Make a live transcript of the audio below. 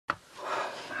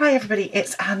Hi everybody,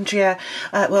 it's Andrea.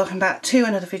 Welcome back to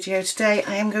another video. Today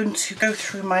I am going to go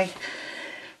through my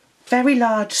very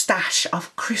large stash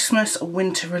of Christmas or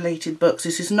winter related books.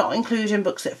 This is not including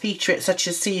books that feature it, such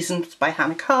as Seasons by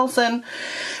Hannah Carlson,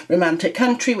 Romantic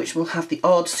Country, which will have the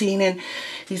odd scene in.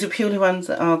 These are purely ones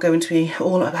that are going to be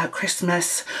all about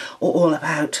Christmas or all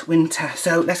about winter.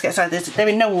 So let's get started. They're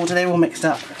in no order, they're all mixed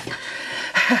up.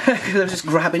 Because I was just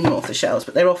grabbing them off the shelves,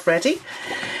 but they're off ready.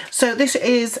 So this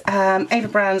is Ava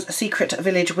Brown's Secret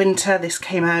Village Winter. This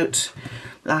came out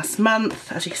last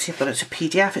month. As you can see, I've got it as a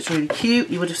PDF. It's really cute.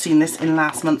 You would have seen this in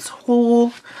last month's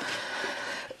haul.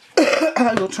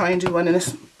 I will try and do one in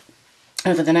this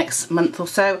over the next month or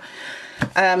so.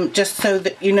 Just so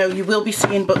that you know, you will be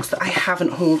seeing books that I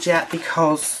haven't hauled yet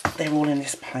because they're all in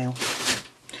this pile.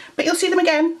 But you'll see them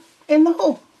again in the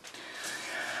haul.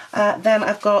 Then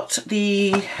I've got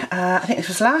the, I think this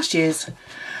was last year's,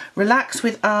 Relax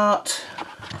with Art,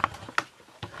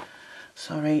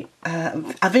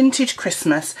 A Vintage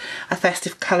Christmas, A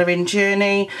Festive Colouring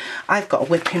Journey. I've got a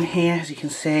whip in here, as you can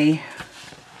see,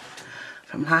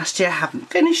 from last year. I haven't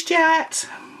finished yet.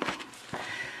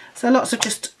 So lots of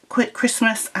just quick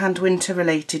Christmas and winter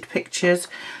related pictures.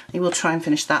 I will try and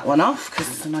finish that one off because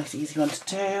it's a nice easy one to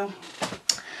do.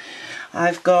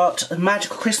 I've got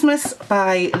Magical Christmas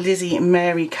by Lizzie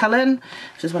Mary Cullen.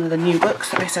 This is one of the new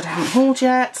books that I said I haven't hauled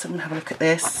yet, so I'm going to have a look at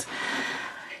this.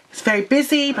 It's very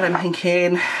busy, but I'm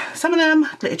thinking some of them,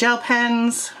 glitter gel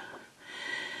pens,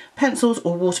 pencils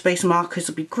or water-based markers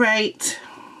would be great.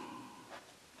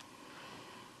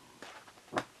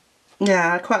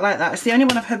 Yeah, I quite like that. It's the only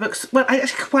one of her books, well, I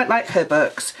actually quite like her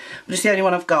books, but it's the only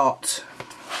one I've got.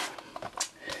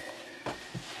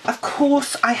 Of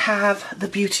course, I have The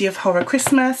Beauty of Horror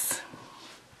Christmas.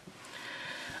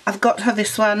 I've got her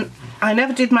this one. I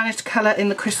never did manage to colour in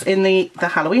the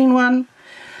Halloween one,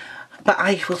 but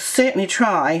I will certainly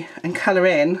try and colour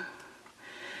in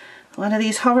one of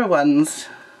these horror ones.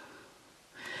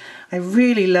 I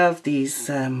really love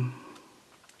these Alan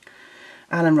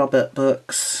Robert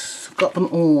books. I've got them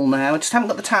all now. I just haven't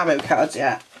got the tarot cards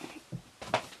yet.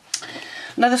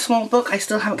 Another small book I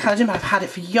still haven't coloured in, but I've had it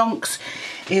for yonks,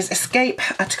 is Escape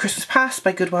to Christmas Past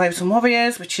by Good Wives and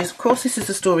Warriors, which is, of course, this is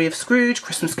the story of Scrooge,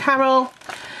 Christmas Carol.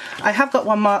 I have got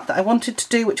one mark that I wanted to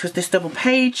do, which was this double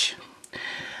page,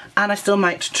 and I still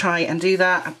might try and do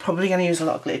that. I'm probably going to use a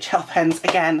lot of glitter gel pens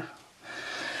again.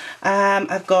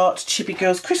 I've got Chippy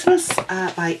Girls Christmas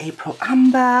by April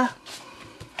Amber.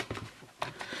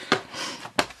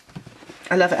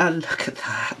 I love it. Oh, look at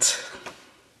that.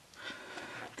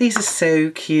 These are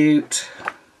so cute.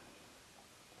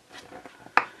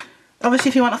 Obviously,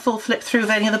 if you want a full flip through of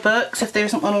any of the books, if there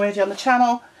isn't one already on the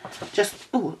channel, just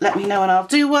let me know and I'll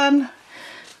do one.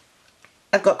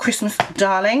 I've got Christmas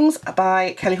Darlings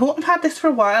by Kelly Horton. I've had this for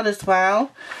a while as well,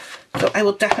 so I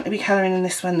will definitely be colouring in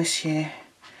this one this year.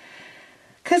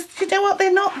 Because you know what,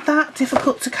 they're not that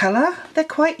difficult to colour. They're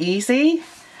quite easy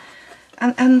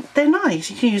and they're nice.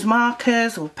 You can use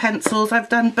markers or pencils. I've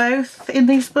done both in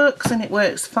these books and it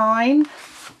works fine.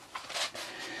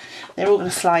 They're all going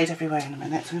to slide everywhere in a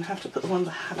minute, so I'm going to have to put the ones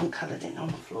I haven't coloured in on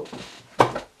the floor.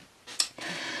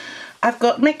 I've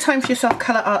got Make Time for Yourself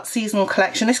Colour Art Seasonal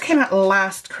Collection. This came out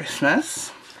last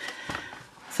Christmas.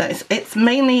 So it's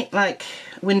mainly like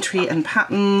wintry and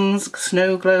patterns,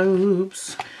 snow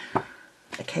globes,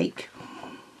 a cake.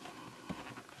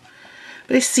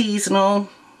 But it's seasonal.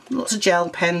 Lots of gel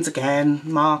pens again,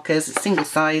 markers, it's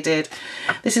single-sided.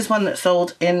 This is one that's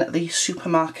sold in the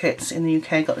supermarkets in the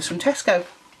UK. I got this from Tesco.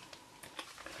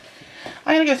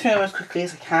 I'm going to go through them as quickly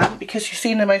as I can because you've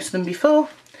seen most of them before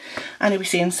and you'll be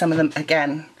seeing some of them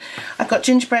again. I've got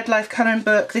Gingerbread Life Colouring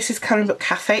Book. This is Colouring Book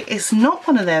Cafe. It's not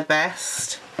one of their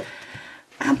best,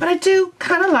 but I do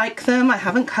kind of like them. I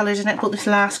haven't coloured in it, bought this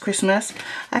last Christmas.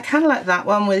 I kind of like that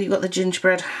one where you've got the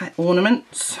gingerbread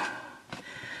ornaments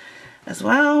as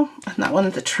well. And that one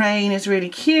of the train is really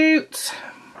cute.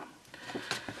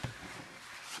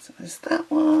 So there's that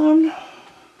one.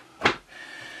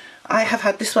 I have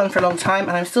had this one for a long time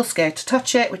and I'm still scared to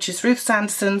touch it, which is Ruth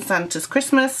Sanderson's Santa's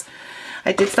Christmas.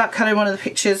 I did start colouring one of the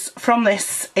pictures from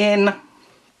this in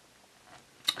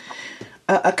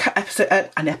an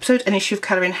issue of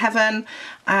Colouring Heaven,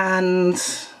 and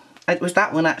it was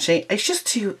that one actually. It's just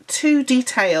too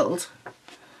detailed.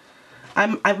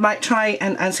 I might try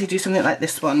and see do something like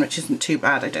this one, which isn't too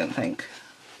bad, I don't think.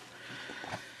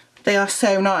 They are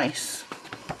so nice.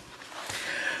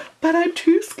 But I'm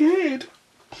too scared.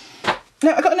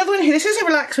 Now I've got another one here. This is a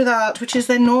Relax with Art, which is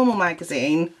their normal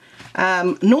magazine.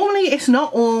 Normally it's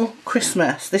not all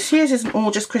Christmas. This year's isn't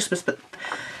all just Christmas, but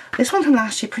This one from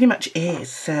last year pretty much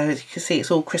is, so as you can see it's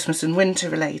all Christmas and winter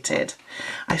related.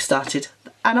 I started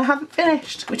and I haven't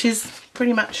finished, which is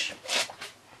pretty much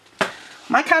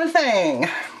my kind of thing.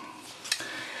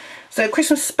 So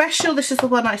Christmas special, this is the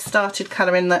one I started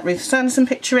colouring that Ruth Sanderson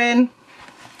picture in.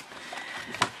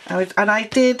 And I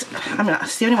mean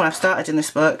that's the only one I've started in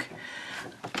this book.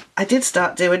 I did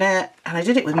start doing it and I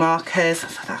did it with markers. I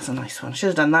thought that's a nice one, I should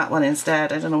have done that one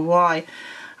instead. I don't know why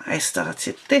I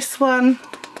started this one.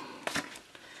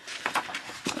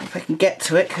 If I can get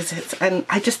to it, and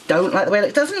I just don't like the way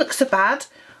it doesn't look so bad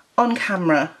on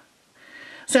camera.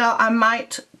 So I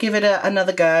might give it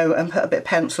another go and put a bit of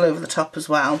pencil over the top as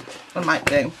well. I might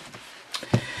do.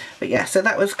 But yeah, so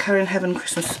that was Colouring Heaven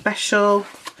Christmas Special.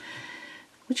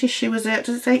 Which issue was it?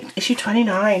 Does it say? Issue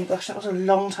 29. Gosh, that was a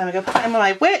long time ago. Put that in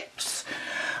my whips.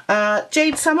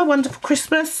 Jade Summer Wonderful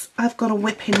Christmas. I've got a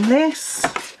whip in this.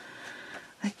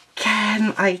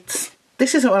 Again,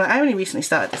 this isn't one, I only recently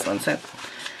started this one, so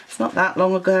it's not that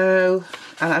long ago.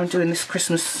 And I'm doing this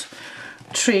Christmas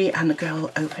tree and the girl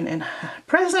opening her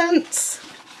presents.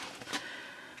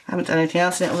 I haven't done anything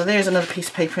else in it, although there is another piece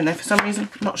of paper in there for some reason,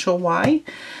 not sure why.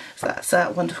 So that's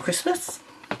Wonderful Christmas.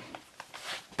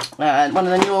 And one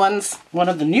of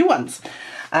the new ones,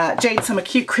 Jade Summer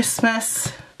Cute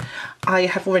Christmas. I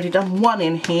have already done one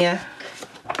in here.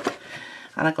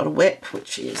 And I got a whip,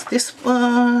 which is this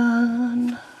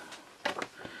one.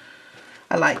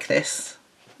 I like this.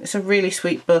 It's a really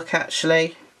sweet book,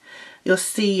 actually. You'll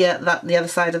see that the other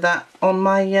side of that on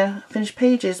my finished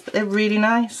pages, but they're really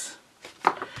nice.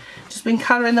 Just been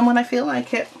colouring them when I feel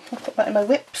like it. I'll put that in my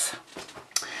whips.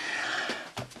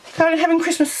 Colouring Heaven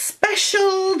Christmas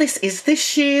Special. This is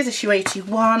this year's, issue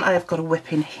 81. I've got a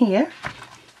whip in here.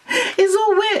 It's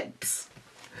all whips.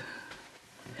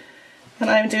 And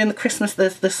I'm doing the Christmas,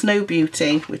 the Snow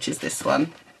Beauty, which is this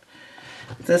one.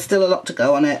 There's still a lot to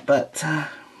go on it, but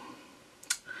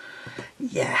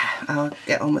yeah, I'll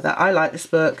get on with that. I like this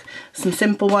book. Some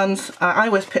simple ones. I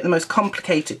always pick the most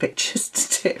complicated pictures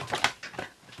to do.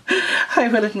 I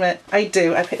will admit, I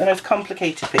do. I pick the most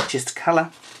complicated pictures to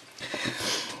colour.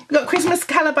 We've got Christmas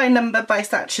Colour by Number by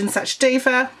Satch and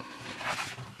Sachdeva.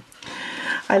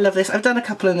 I love this. I've done a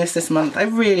couple in this month. I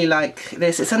really like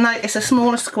this. It's a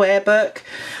smaller square book,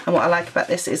 and what I like about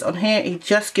this is on here he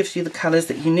just gives you the colours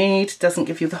that you need, doesn't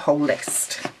give you the whole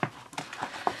list.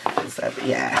 So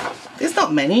yeah, there's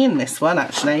not many in this one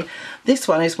actually. This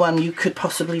one is one you could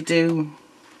possibly do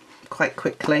quite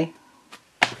quickly.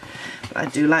 But I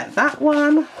do like that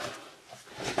one.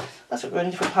 That's what we're in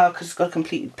a different pile because it's got a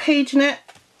completed page in it.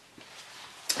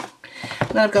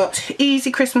 Then I've got Easy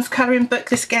Christmas Colouring Book.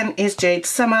 This again is Jade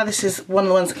Summer. This is one of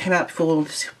the ones that came out before all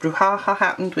this brouhaha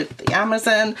happened with the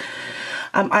Amazon.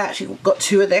 I actually got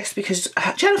two of this because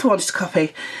Jennifer wanted a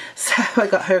copy, so I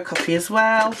got her a copy as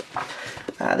well.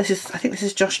 I think this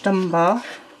is Josh Dunbar.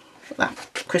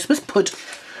 That Christmas Pud.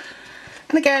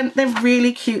 And again, they're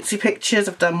really cutesy pictures.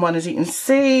 I've done one, as you can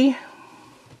see.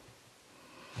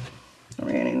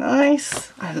 Really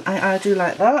nice. I do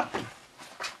like that.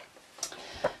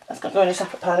 That's got to go in a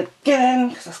separate pile again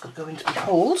because that's got to go into the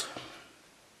hold.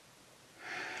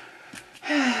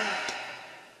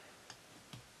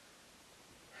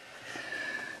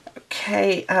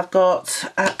 Okay, I've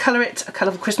got Colour It, A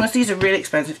Colourful Christmas. These are really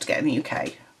expensive to get in the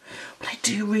UK, but I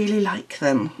do really like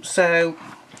them. So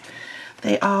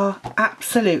they are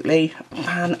absolutely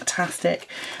fantastic.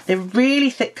 They're really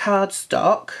thick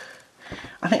cardstock.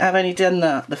 I think I've only done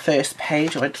the first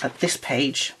page, or this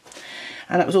page,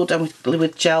 and that was all done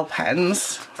with gel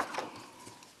pens.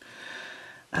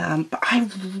 But I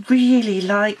really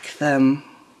like them.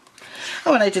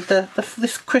 Oh, and I did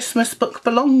this Christmas Book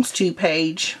Belongs To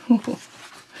page.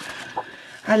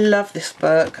 I love this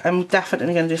book. I'm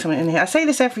definitely going to do something in here. I say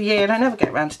this every year and I never get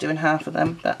around to doing half of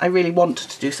them, but I really want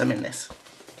to do some in this.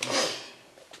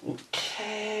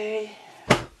 Okay.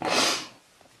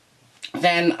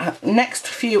 Then next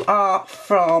few are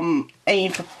from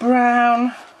Ava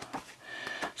Brown.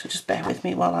 So just bear with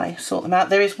me while I sort them out.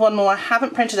 There is one more I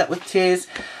haven't printed up, which is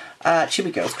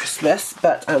Chibi Girls Christmas,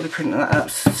 but I'll be printing that up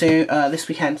soon this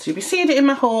weekend. So you'll be seeing it in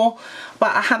my haul,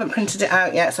 but I haven't printed it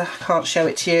out yet, so I can't show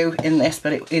it to you in this,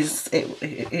 but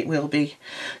it will be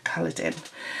coloured in.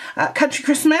 Country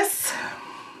Christmas.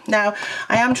 Now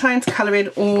I am trying to colour in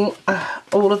all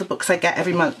of the books I get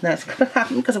every month. Now it's going to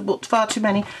happen because I've bought far too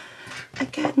many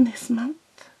again this month.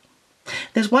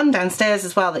 There's one downstairs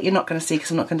as well that you're not going to see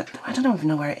because I don't even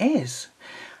know where it is.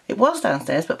 It was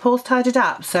downstairs, but Paul's tied it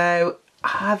up, so I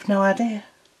have no idea.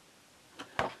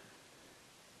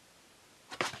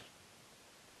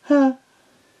 Huh.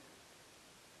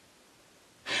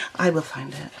 I will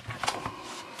find it.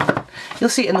 You'll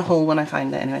see it in the haul when I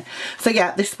find it anyway. So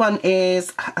yeah, this one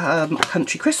is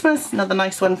Country Christmas, another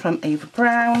nice one from Ava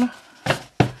Brown.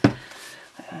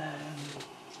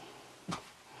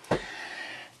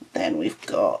 Then we've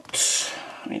got,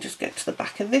 let me just get to the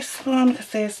back of this one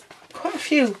because there's quite a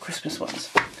few Christmas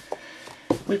ones.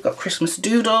 We've got Christmas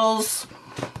Doodles.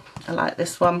 I like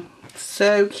this one,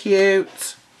 so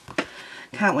cute.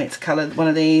 Can't wait to colour one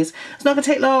of these. It's not going to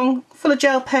take long, full of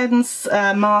gel pens,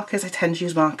 markers. I tend to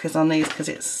use markers on these because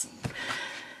it's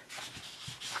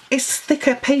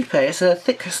thicker paper. It's a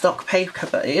thicker stock paper,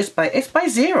 but it's by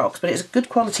Xerox, but it's a good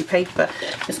quality paper.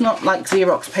 It's not like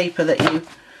Xerox paper that you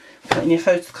put in your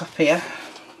photocopier.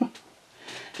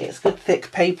 It's good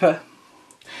thick paper.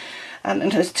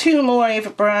 And there's two more Ava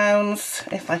Browns,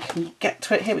 if I can get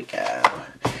to it. Here we go.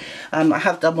 I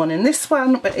have done one in this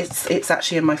one, but it's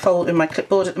actually in my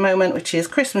clipboard at the moment, which is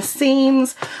Christmas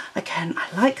Themes. Again,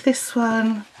 I like this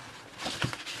one.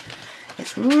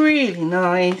 It's really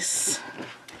nice.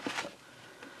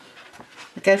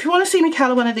 Again, if you want to see me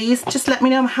colour one of these, just let me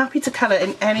know. I'm happy to colour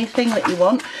in anything that you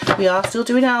want. We are still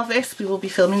doing Elvis. We will be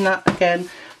filming that again,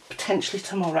 potentially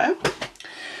tomorrow.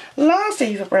 Last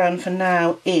Ava Brown for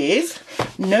now is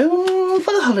Known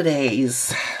for the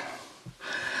Holidays.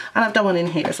 And I've done one in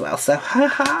here as well, so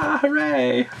ha-ha,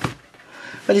 hooray.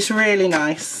 But it's really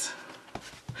nice.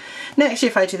 Next year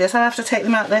if I do this, I have to take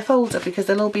them out of their folder because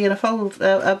they'll all be in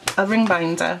a ring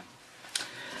binder.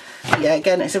 Yeah,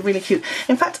 again, it's a really cute.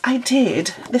 In fact, I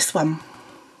did this one.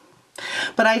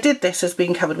 But I did this as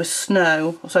being covered with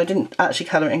snow, so I didn't actually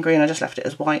colour it in green, I just left it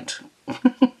as white.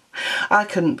 I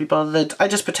couldn't be bothered. I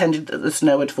just pretended that the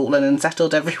snow had fallen and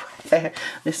settled everywhere.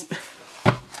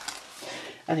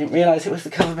 I didn't realise it was the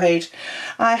cover page.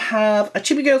 I have a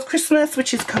Chibi Girls Christmas,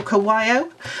 which is Coco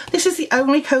Wyo. This is the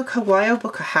only Coco Wyo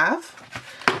book I have.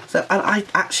 So, and I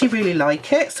actually really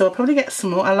like it, so I'll probably get some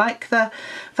more. I like the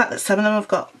fact that some of them have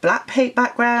got black paint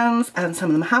backgrounds and some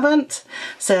of them haven't.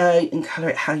 So you can colour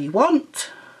it how you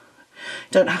want.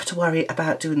 Don't have to worry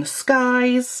about doing the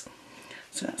skies.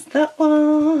 So that's that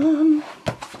one.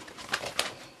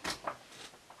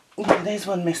 Yeah, there's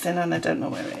one missing and I don't know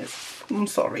where it is. I'm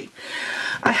sorry.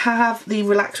 I have the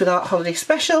Relax with Art Holiday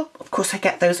Special. Of course I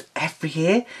get those every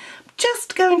year.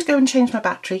 Just going to go and change my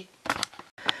battery.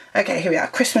 Okay, here we are.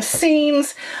 Christmas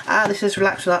Themes. This is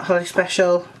Relax with Art Holiday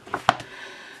Special.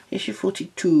 Issue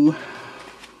 42.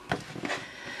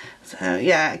 So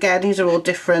yeah, again, these are all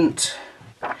different.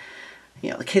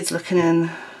 You know, the kids looking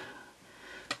in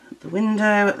the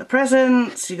window at the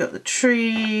presents, you got the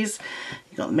trees,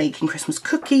 you got making Christmas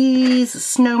cookies, the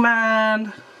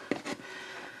snowman.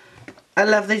 I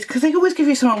love these because they always give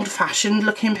you some old-fashioned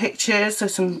looking pictures, so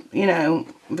some, you know,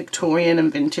 Victorian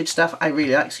and vintage stuff. I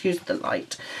really like, excuse the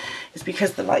light, it's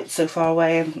because the light's so far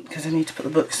away and because I need to put the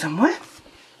book somewhere.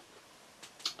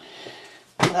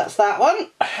 That's that one.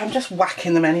 I'm just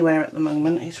whacking them anywhere at the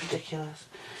moment, it's ridiculous.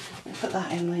 Let me put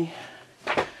that in the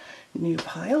new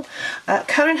pile.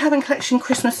 Colouring Heaven Collection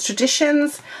Christmas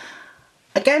Traditions.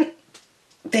 Again,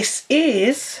 this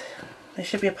is, there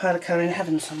should be a pile of Colouring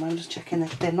Heaven somewhere. I'm just checking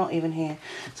if they're not even here,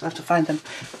 so I have to find them.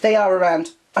 They are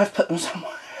around. I've put them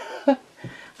somewhere.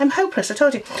 I'm hopeless, I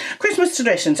told you. Christmas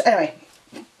Traditions. Anyway,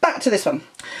 back to this one.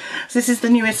 So this is the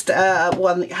newest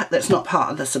one that's not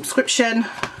part of the subscription.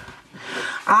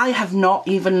 I have not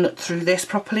even looked through this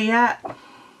properly yet.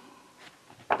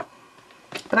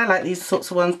 But I like these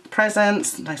sorts of ones.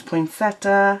 Presents, nice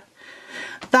poinsettia.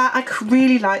 That, I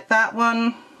really like that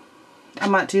one. I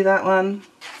might do that one.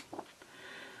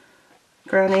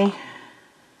 Granny.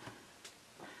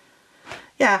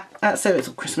 Yeah, so it's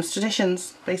all Christmas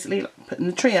traditions. Basically, like putting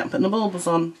the tree up, putting the baubles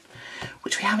on,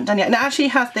 which we haven't done yet. And it actually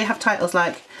has, they have titles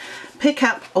like Pick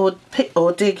Up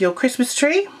or Dig Your Christmas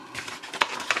Tree.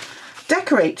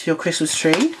 Decorate your Christmas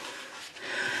tree.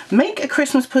 Make a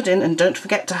Christmas pudding and don't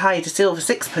forget to hide a silver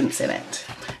sixpence in it.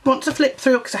 If you want to flip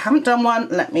through because I haven't done one,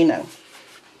 let me know.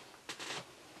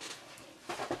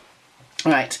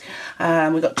 Right,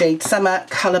 we've got Jade Summer,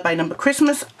 Colour by Number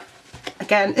Christmas.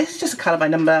 Again, it's just a colour by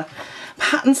number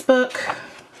patterns book.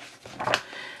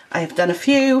 I have done a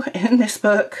few in this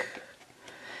book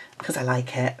because I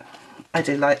like it.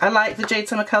 I like the Jade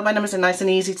Summer colour by numbers, they're nice and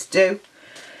easy to do.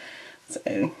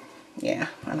 So yeah,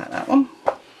 I like that one.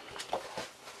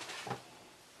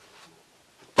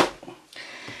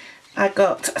 I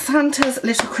got Santa's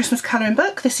Little Christmas Colouring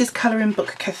Book. This is Colouring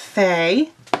Book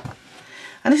Cafe.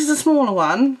 And this is a smaller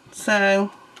one,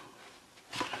 so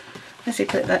let's see,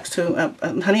 put it next to,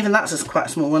 and even that's quite a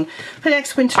small one. Put it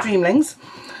next to Winter Dreamlings.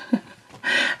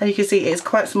 And you can see it's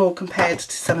quite small compared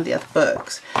to some of the other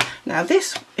books. Now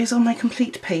this is on my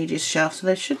complete pages shelf, so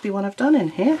there should be one I've done in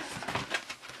here.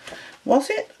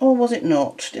 Was it or was it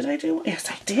not? Did I do? Yes,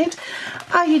 I did.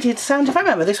 I did Santa. If I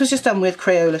remember, this was just done with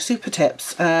Crayola Super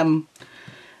Tips. And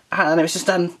it was just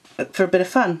done for a bit of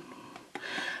fun.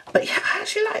 But yeah, I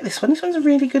actually like this one. This one's a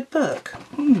really good book.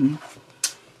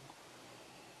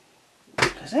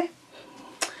 Is it?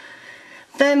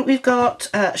 Then we've got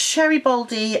Sherry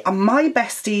Baldy, My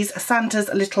Besties, Santa's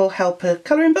Little Helper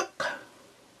colouring book.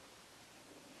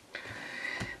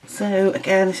 So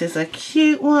again, this is a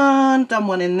cute one. Done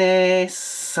one in this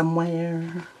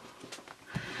somewhere.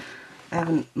 I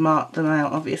haven't marked them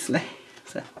out, obviously.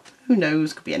 So who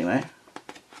knows? Could be anywhere.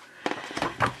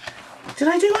 Did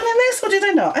I do one in this or did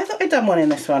I not? I thought I'd done one in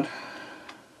this one.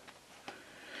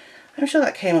 I'm sure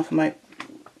that came off of my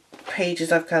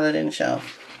pages I've coloured in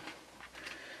shelf.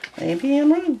 Maybe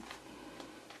I'm wrong.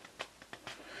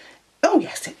 Oh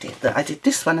yes, it did. I did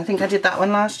this one. I think I did that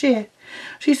one last year.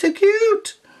 She's so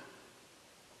cute.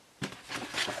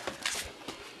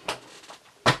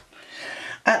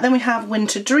 Then we have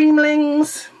Winter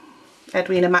Dreamlings,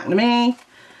 Edwina McNamee.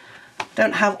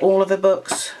 Don't have all of the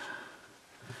books,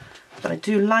 but I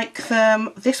do like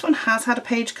them. This one has had a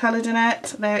page coloured in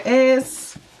it. There it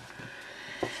is.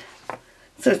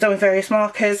 So it's done with various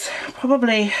markers.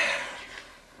 Probably,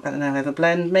 I don't know,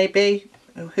 Everblend maybe.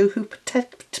 No,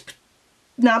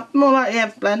 more like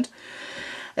Everblend.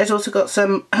 It's also got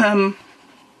some, I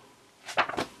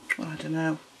don't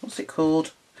know, what's it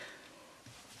called?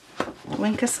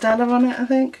 Winker Stella on it, I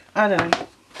think. I don't know.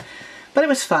 But it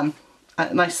was fun.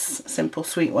 Nice, simple,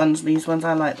 sweet ones. These ones,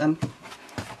 I like them.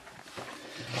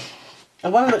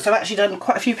 And one of the books I've actually done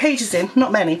quite a few pages in,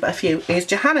 not many, but a few, is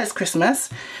Johanna's Christmas.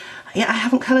 Yeah, I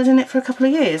haven't coloured in it for a couple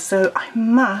of years, so I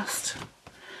must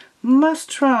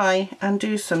try and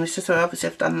do some. This is so obviously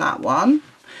I've done that one.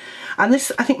 And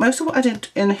this, I think most of what I did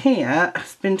in here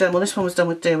has been done, well, this one was done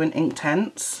with Derwent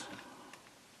Inktense.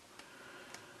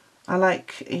 I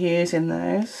like using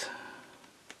those.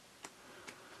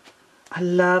 I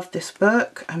love this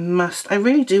book. I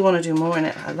really do want to do more in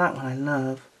it. That one I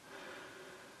love.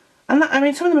 And that, I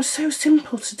mean, some of them are so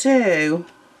simple to do.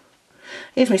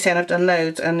 Here's me saying I've done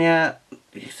loads, and yeah,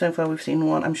 so far we've seen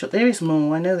one. I'm sure there is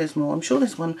more. I know there's more. I'm sure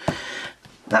there's one.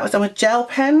 That was done with gel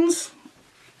pens,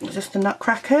 just the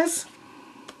Nutcrackers.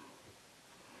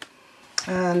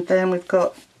 And then we've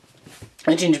got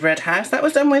a gingerbread house. That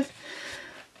was done with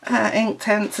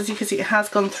Inktense. As you can see, it has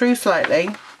gone through slightly,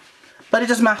 but it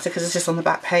doesn't matter because it's just on the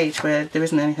back page where there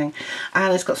isn't anything.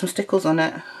 And it's got some stickles on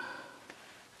it.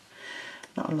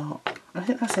 Not a lot. I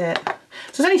think that's it.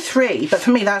 So there's only 3, but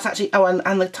for me that's actually, oh,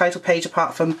 and the title page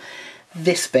apart from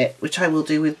this bit, which I will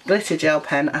do with glitter gel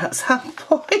pen at some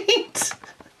point.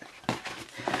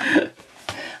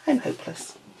 I'm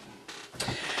hopeless.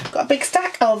 Got a big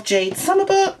stack of Jade summer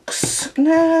books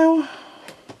now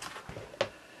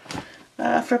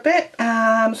for a bit.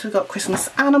 So we've got Christmas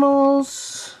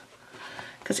Animals,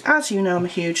 because as you know I'm a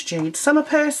huge Jade summer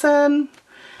person.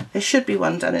 There should be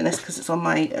one done in this because it's on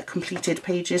my completed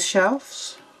pages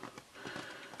shelves.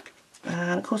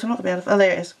 And of course I'm not going to be able to, oh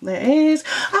there it is, there it is.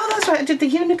 Oh that's right, I did the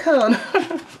unicorn.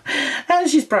 And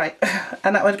she's bright.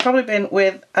 And that would have probably been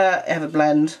with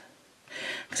Everblend,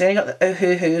 because I only got the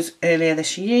Ohuhus earlier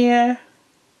this year.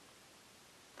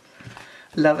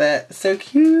 Love it, so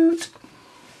cute.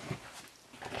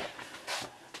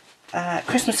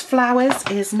 Christmas Flowers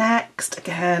is next.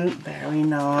 Again, very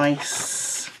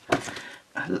nice.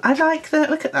 I like that,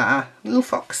 look at that. Little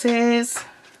foxes.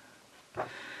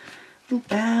 Little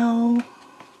bell.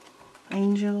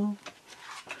 Angel.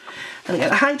 And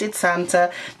again, I did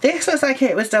Santa. This looks like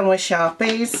it was done with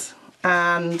Sharpies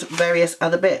and various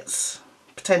other bits,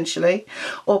 potentially.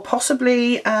 Or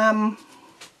possibly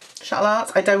shuttle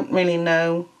arts. I don't really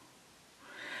know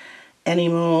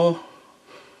anymore.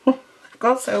 I've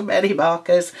got so many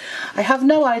markers. I have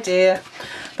no idea.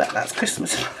 But that's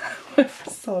Christmas.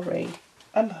 Sorry.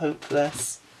 I'm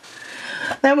hopeless.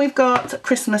 Then we've got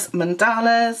Christmas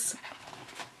mandalas.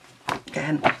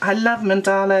 Again, I love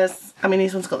mandalas. I mean,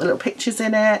 these ones got the little pictures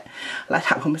in it. I like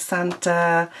that one with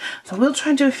Santa. So we'll try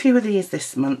and do a few of these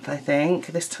this month, I think,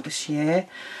 this year.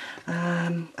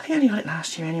 I think I only got it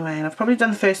last year anyway, and I've probably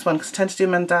done the first one because I tend to do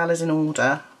mandalas in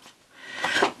order.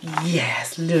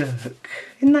 Yes, look.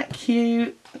 Isn't that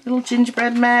cute? Little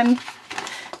gingerbread men.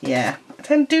 Yeah.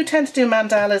 I do tend to do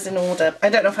mandalas in order. I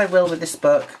don't know if I will with this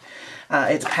book.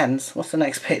 It depends. What's the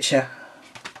next picture?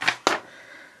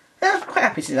 Yeah, I'm quite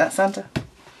happy to do that, Santa.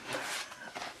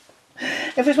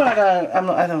 If it's one I go,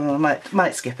 I don't know, I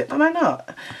might skip it, but I might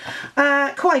not.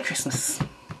 Kawaii Christmas.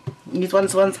 These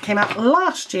ones are the ones that came out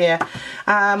last year.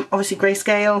 Obviously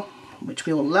Grayscale, which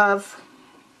we all love.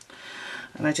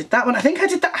 And I did that one. I think I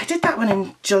did that one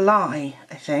in July,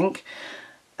 I think.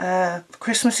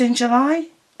 Christmas in July,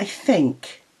 I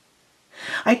think.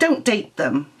 I don't date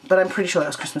them, but I'm pretty sure that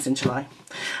was Christmas in July.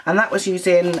 And that was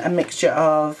using a mixture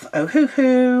of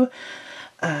Ohuhu,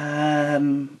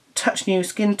 Touch New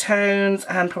Skin Tones,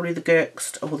 and probably the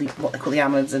Gurks, or what they call the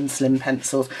Amazon Slim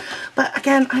pencils. But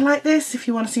again, I like this. If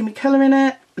you want to see me colouring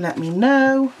it, let me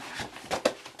know.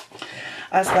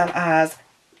 As well as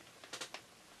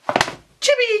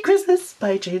Chibi Christmas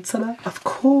by Jade Summer. Of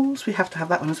course, we have to have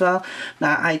that one as well.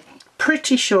 Now, I'm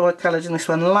pretty sure I coloured in this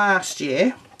one last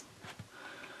year.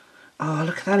 Oh,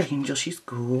 look at that angel. She's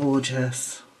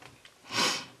gorgeous.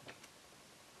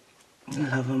 I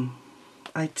love them.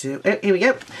 I do. Oh, here we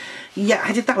go. Yeah,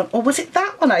 I did that one. Or was it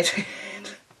that one I did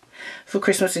for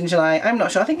Christmas in July? I'm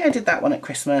not sure. I think I did that one at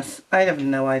Christmas. I have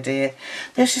no idea.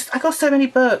 There's just, I got so many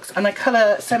books and I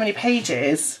colour so many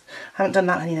pages. I haven't done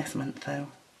that any this month though.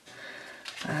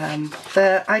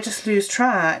 I just lose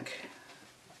track.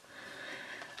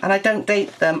 And I don't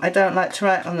date them. I don't like to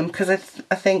write on them because I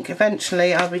think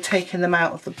eventually I'll be taking them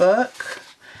out of the book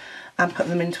and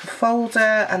putting them into a folder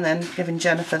and then giving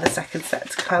Jennifer the second set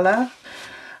to colour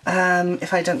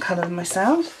if I don't colour them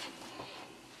myself.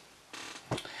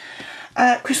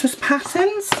 Christmas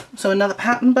patterns, so another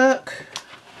pattern book.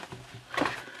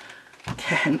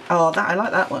 Again, oh, I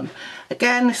like that one.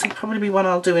 Again, this will probably be one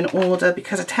I'll do in order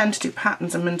because I tend to do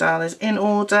patterns and mandalas in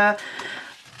order.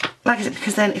 Like I said,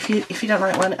 because then if you don't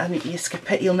like one and you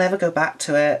skip it, you'll never go back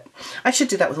to it. I should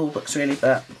do that with all books really,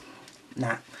 but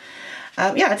nah.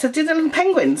 Yeah, so I did the little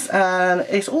penguins.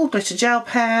 It's all glitter gel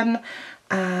pen.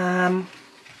 Yeah,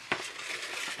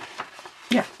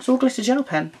 it's all glitter gel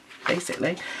pen,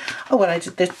 basically. Oh, and I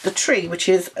did the tree, which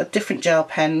is a different gel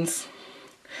pens.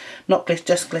 Not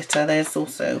just glitter, there's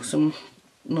also some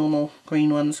normal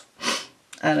green ones.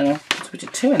 I don't know, so we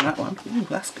did 2 in that one. Ooh,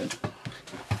 that's good.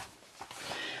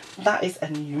 That is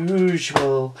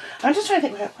unusual. I'm just trying to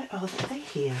think, where are they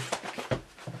here?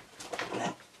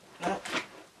 No.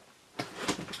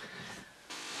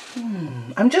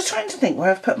 I'm just trying to think where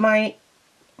I've put my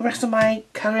rest of my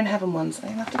Colouring Heaven ones.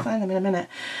 I'll have to find them in a minute.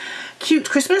 Cute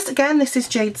Christmas. Again, this is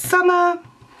Jade Summer.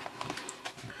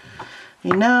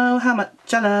 You know how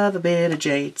much I love a bit of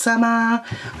Jade Summer.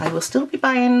 I will still be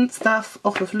buying stuff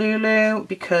off of Lulu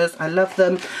because I love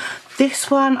them.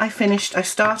 This one I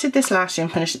started this last year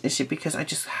and finished it this year because I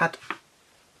just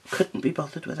couldn't be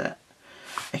bothered with it.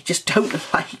 I just don't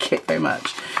like it very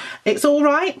much. It's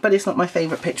alright, but it's not my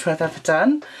favourite picture I've ever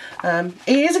done. It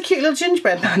is a cute little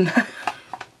gingerbread man.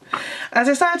 As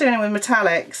I started doing it with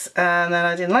metallics and then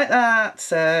I didn't like that,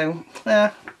 so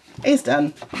it's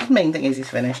done. The main thing is he's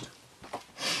finished.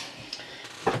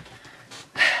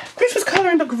 Christmas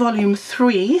Colouring Book Volume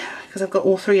 3, because I've got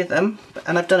all 3 of them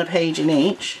and I've done a page in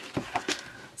each.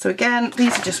 So again,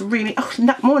 these are just really,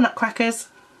 more nutcrackers.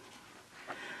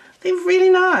 They're really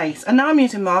nice. And now I'm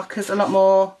using markers a lot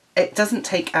more. It doesn't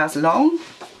take as long.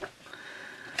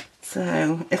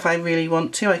 So if I really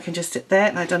want to, I can just sit there.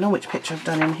 And I don't know which picture I've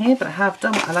done in here, but I have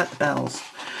done. I like the bells.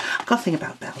 I've got a thing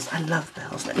about bells. I love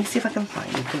bells. Let me see if I can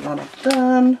find the one I've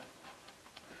done.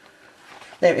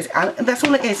 There it is. And that's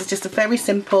all it is. It's just a very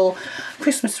simple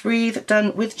Christmas wreath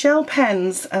done with gel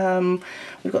pens.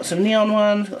 We've got some neon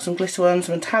ones, we've got some glitter ones,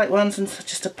 some metallic ones, and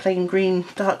just a plain green,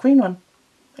 dark green one.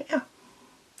 But yeah,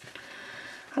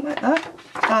 I like that.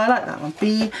 Oh, I like that one.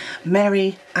 Be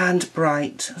Merry and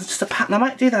Bright. It's just a pattern. I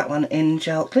might do that one in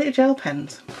glitter gel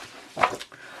pens. If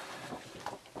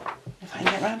I can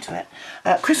get around to it.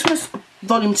 Christmas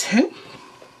Volume 2.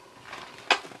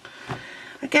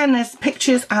 Again, there's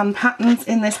pictures and patterns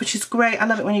in this, which is great. I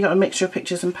love it when you've got a mixture of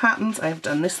pictures and patterns. I've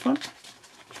done this one,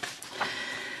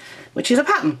 which is a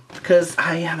pattern, because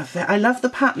I love the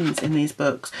patterns in these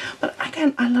books. But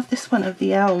again, I love this one of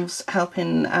the elves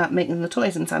helping making the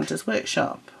toys in Santa's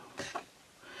workshop.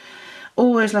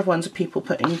 Always love ones of people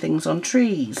putting things on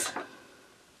trees.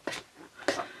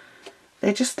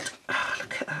 They're just, oh,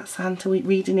 look at that, Santa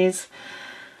reading his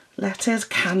letters,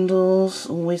 candles,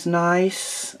 always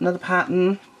nice. Another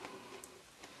pattern.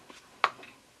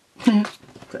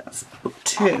 That's book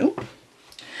 2.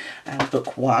 And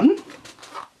book 1.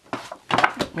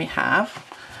 We have,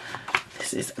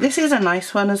 this is a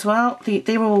nice one as well.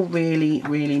 They're all really,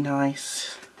 really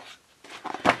nice.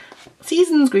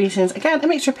 Season's Greetings. Again, a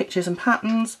mixture of pictures and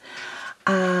patterns.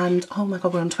 And oh my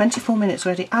god, we're on 24 minutes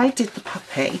already. I did the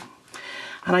puppy.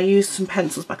 And I used some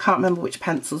pencils, but I can't remember which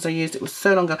pencils I used. It was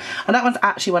so long ago. And that one's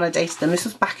actually when I dated them. This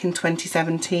was back in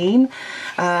 2017.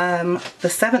 The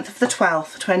 7th of the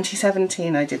 12th,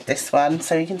 2017, I did this one.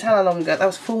 So you can tell how long ago. That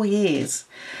was 4 years.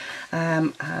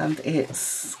 and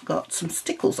it's got some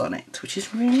stickles on it, which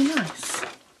is really nice.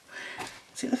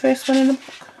 Is it the first one in the book?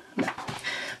 No,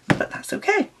 but that's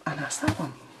okay, and that's that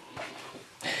one.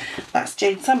 That's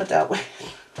Jade Summer dealt with.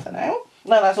 I know.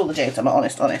 No, that's all the Jade Summer,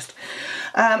 honest.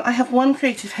 I have one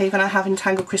Creative Haven. I have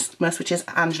Entangled Christmas, which is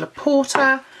Angela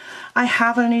Porter. I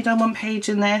have only done one page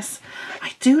in this.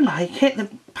 I do like it. The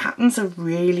patterns are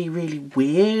really, really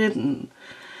weird, and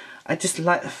I just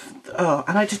like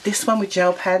and I did this one with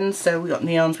gel pens. So we got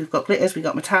neons, we've got glitters, we've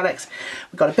got metallics,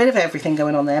 we've got a bit of everything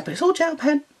going on there, but it's all gel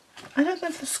pen. I don't know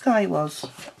if the sky was.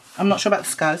 I'm not sure about the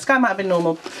sky. The sky might have been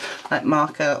normal, like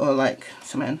marker or like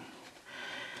something.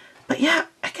 But yeah,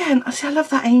 again, I love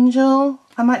that angel.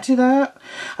 I might do that.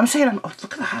 I'm saying, oh,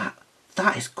 look at that.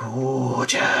 That is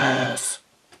gorgeous.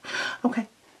 Okay.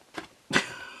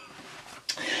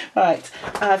 Right,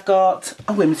 I've got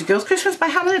a Whimsy Girls Christmas by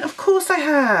Hannah Lynn. Of course I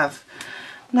have.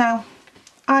 Now,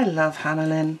 I love Hannah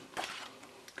Lynn.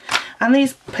 And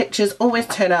these pictures always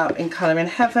turn up in Colouring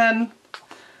Heaven.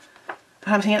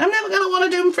 And I'm thinking, I'm never going to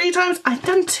want to do them 3 times. I've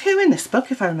done 2 in this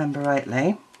book, if I remember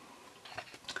rightly.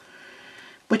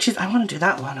 Which is, I want to do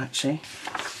that one, actually.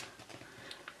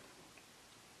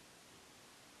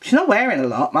 She's not wearing a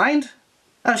lot, mind.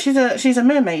 Oh, she's a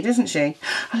mermaid, isn't she?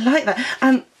 I like that.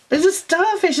 And there's a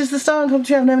starfish as the star on top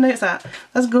tree. I've never noticed that.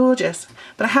 That's gorgeous.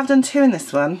 But I have done 2 in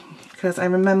this one, because I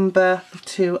remember the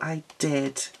 2 I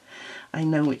did. I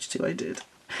know which 2 I did.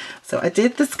 So I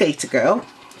did the Skater Girl.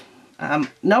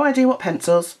 No idea what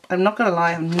pencils. I'm not going to lie,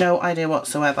 I have no idea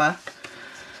whatsoever.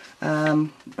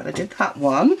 But I did that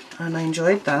one, and I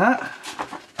enjoyed that.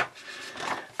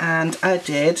 And I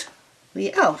did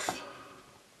the Elf.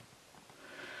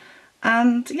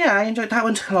 And yeah, I enjoyed that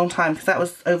one. Took a long time because that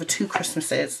was over 2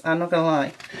 Christmases. I'm not going to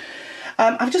lie.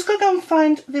 I've just got to go and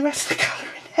find the rest of the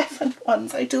Colouring Heaven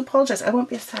ones. I do apologise. I won't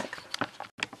be a sec.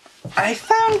 I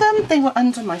found them. They were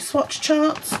under my swatch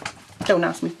charts. Don't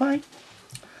ask me why.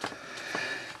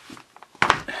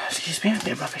 Excuse me, a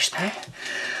bit of rubbish there.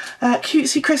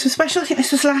 Cutesy Christmas Special. I think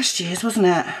this was last year's, wasn't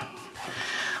it?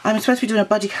 I'm supposed to be doing a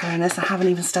buddy colour in this. I haven't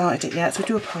even started it yet, so I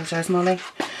do apologise, Molly.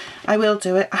 I will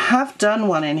do it. I have done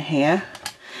one in here,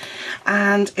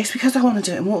 and it's because I want to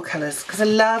do it in watercolours, because I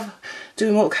love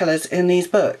doing watercolours in these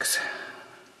books.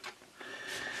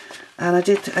 And I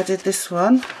did this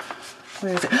one.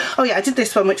 Where is it? Oh yeah, I did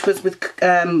this one, which was with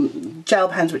gel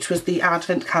pens, which was the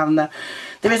Advent calendar.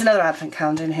 There is another Advent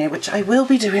calendar in here, which I will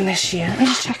be doing this year. Let me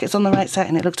just check it's on the right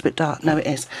setting. It looks a bit dark. No, it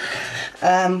is.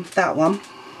 That one.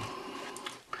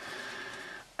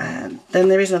 And then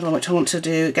there is another one which I want to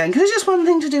do again, because it's just one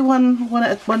thing to do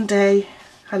one day.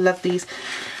 I love these.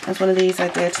 There's one of these I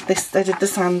did. I did the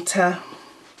Santa,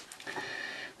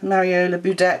 the Mariola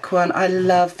Budek one. I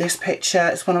love this picture.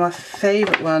 It's one of my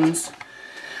favourite ones.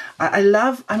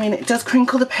 I mean, it does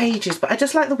crinkle the pages, but I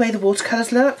just like the way the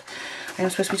watercolours look. I am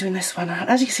supposed to be doing this one.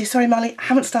 As you can see, sorry Molly, I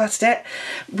haven't started it.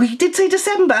 We did say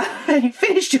December, and you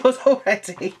finished yours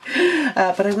already.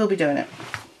 But I will be doing it.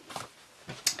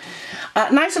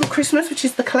 Nice Little Christmas, which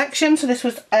is the collection. So this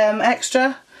was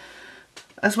extra,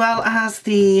 as well as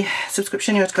the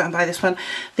subscription. You have to go out and buy this one.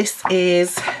 This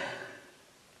is,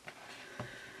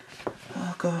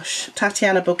 oh gosh,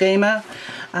 Tatiana Bogema.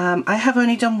 I have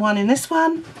only done one in this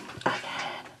one.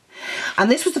 And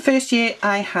this was the first year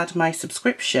I had my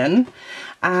subscription,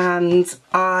 and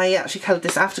I actually coloured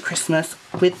this after Christmas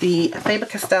with the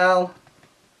Faber-Castell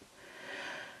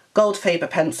Gold Faber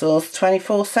pencils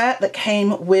 24 set that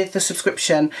came with the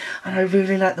subscription, and I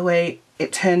really like the way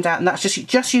it turned out. And that's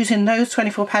just using those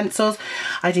 24 pencils.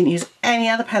 I didn't use any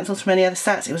other pencils from any other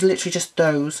sets. It was literally just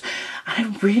those.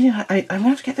 And I really like, I'm going to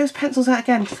have to get those pencils out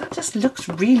again, because that just looks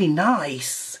really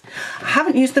nice. I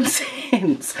haven't used them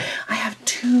since. I have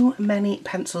too many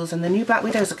pencils, and the new Black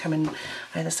Widows are coming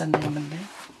either Sunday or Monday.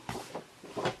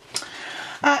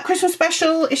 Christmas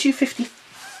Special, issue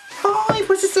 55.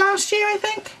 Was this last year, I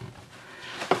think?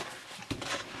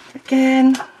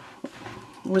 Again,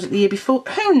 was it the year before?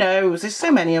 Who knows? There's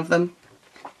so many of them.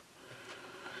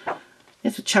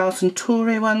 There's the Charleston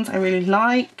Torre ones I really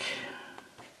like.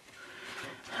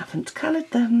 Haven't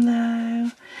coloured them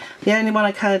though. The only one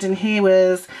I coloured in here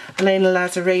was Elena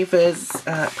Lazareva's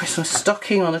Christmas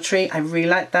Stocking on a Tree. I really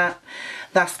like that.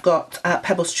 That's got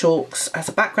Pebbles chalks as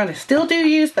a background. I still do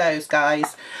use those,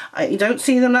 guys. You don't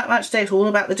see them that much today. It's all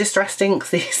about the distressed inks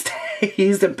these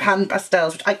days and pan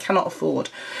pastels, which I cannot afford.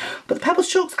 But the Pebbles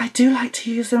chalks, I do like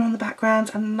to use them on the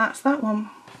background, and that's that one.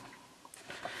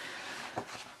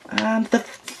 And the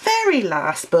very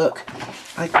last book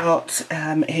I got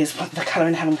is the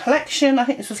Colouring Heaven collection. I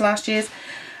think this was last year's.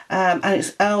 and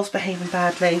it's elves behaving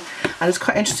badly, and it's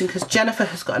quite interesting because Jennifer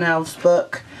has got an elves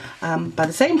book by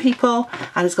the same people,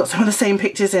 and it's got some of the same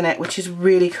pictures in it, which is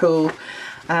really cool,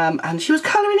 and she was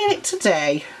colouring in it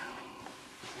today.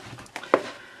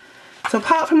 So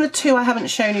apart from the two I haven't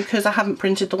shown you because I haven't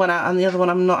printed the one out, and the other one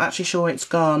I'm not actually sure it's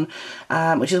gone,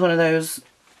 which is one of those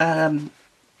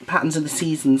Patterns of the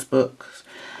Seasons books.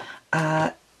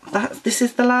 This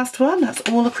is the last one. That's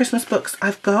all the Christmas books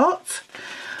I've got.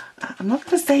 I'm not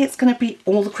going to say it's going to be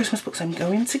all the Christmas books I'm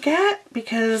going to get,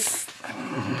 because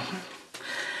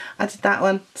I did that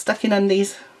one, stuck in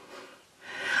undies.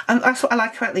 And that's what I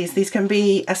like about these. These can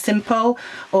be as simple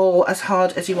or as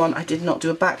hard as you want. I did not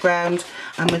do a background,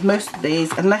 and with most of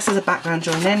these, unless there's a background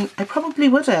joined in, I probably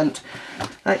wouldn't.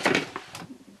 Like,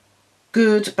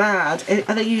 good, bad.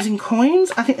 Are they using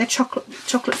coins? I think they're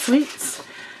chocolate sweets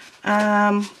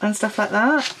and stuff like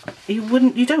that.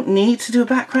 You don't need to do a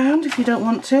background if you don't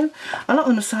want to. A lot of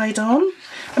them are side on.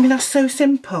 I mean, that's so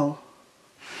simple.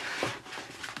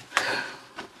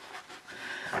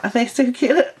 Are they so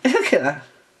cute? Look at that.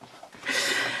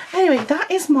 Anyway, that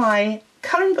is my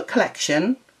colouring book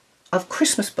collection of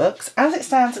Christmas books as it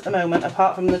stands at the moment,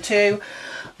 apart from the two.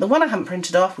 The one I haven't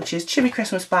printed off, which is Chibi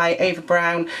Christmas by Ava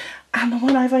Brown, and the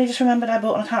one I've only just remembered I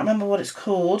bought and I can't remember what it's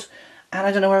called, and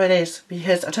I don't know where it is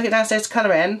because I took it downstairs to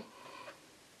colour in.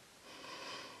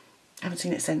 I haven't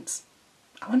seen it since.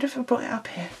 I wonder if I brought it up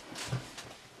here.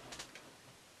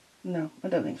 No, I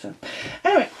don't think so.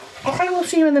 Anyway, I will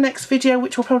see you in the next video,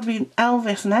 which will probably be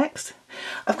Elvis next.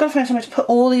 I've got to find somewhere to put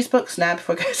all these books now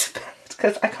before I go to bed,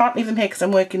 because I can't leave them here because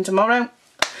I'm working tomorrow.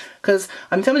 Because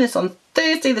I'm filming this on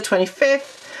Thursday the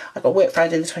 25th. I've got work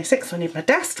Friday the 26th, so I need my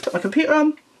desk to put my computer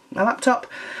on, my laptop.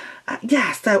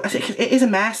 Yeah, so I think it is a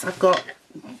mess. I've got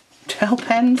gel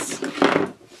pens.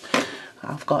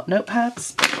 I've got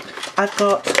notepads. I've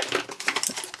got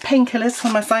painkillers for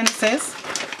my sinuses.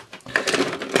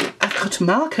 I've got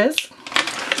markers.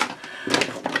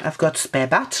 I've got spare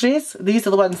batteries. These are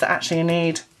the ones that actually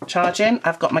need charging.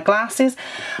 I've got my glasses.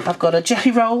 I've got a jelly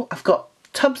roll. I've got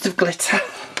tubs of glitter.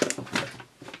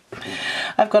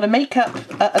 I've got a makeup,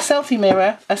 a selfie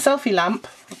mirror, a selfie lamp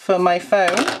for my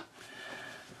phone,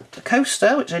 a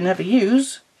coaster, which I never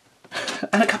use,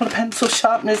 and a couple of pencil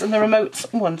sharpeners and the remotes.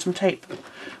 Oh, and some tape,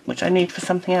 which I need for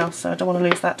something else, so I don't want to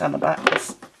lose that down the back.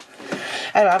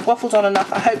 Anyway, I've waffled on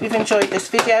enough. I hope you've enjoyed this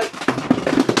video.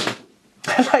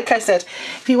 Like I said,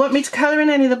 if you want me to colour in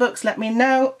any of the books, let me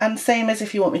know, and same as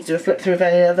if you want me to do a flip through of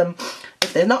any of them.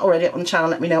 If they're not already up on the channel,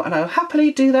 let me know and I will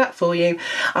happily do that for you.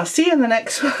 I'll see you in the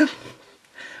next one.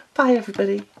 Bye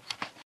everybody.